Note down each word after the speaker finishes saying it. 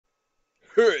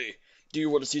Hey, do you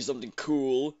want to see something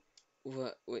cool?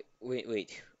 What?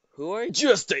 Wait. Who are you?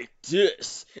 Just take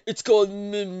this. It's called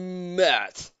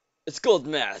math. It's called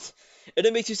math. And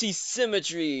it makes you see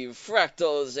symmetry,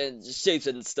 fractals, and shapes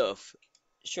and stuff.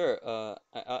 Sure.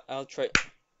 I'll try.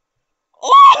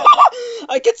 Oh!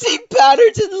 I can see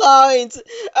patterns and lines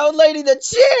outlining the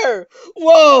chair.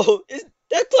 Whoa! Is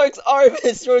that Clark's arm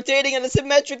is rotating in a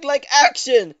symmetric like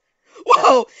action?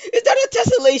 Whoa! Is that a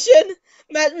tessellation?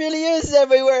 Matt really is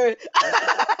everywhere.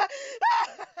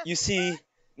 You see,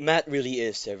 math really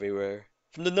is everywhere.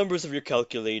 From the numbers of your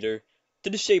calculator to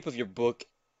the shape of your book.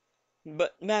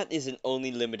 But math isn't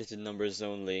only limited to numbers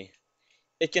only.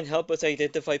 It can help us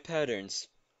identify patterns,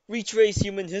 retrace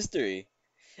human history,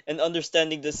 and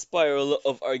understanding the spiral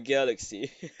of our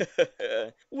galaxy.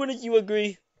 Wouldn't you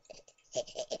agree?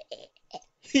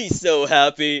 He's so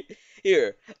happy.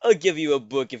 Here, I'll give you a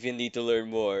book if you need to learn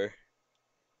more.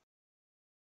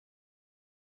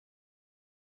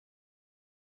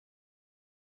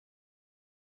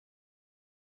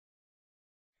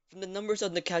 From the numbers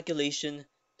on the calculator,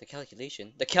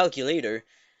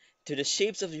 to the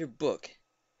shapes of your book.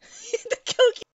 The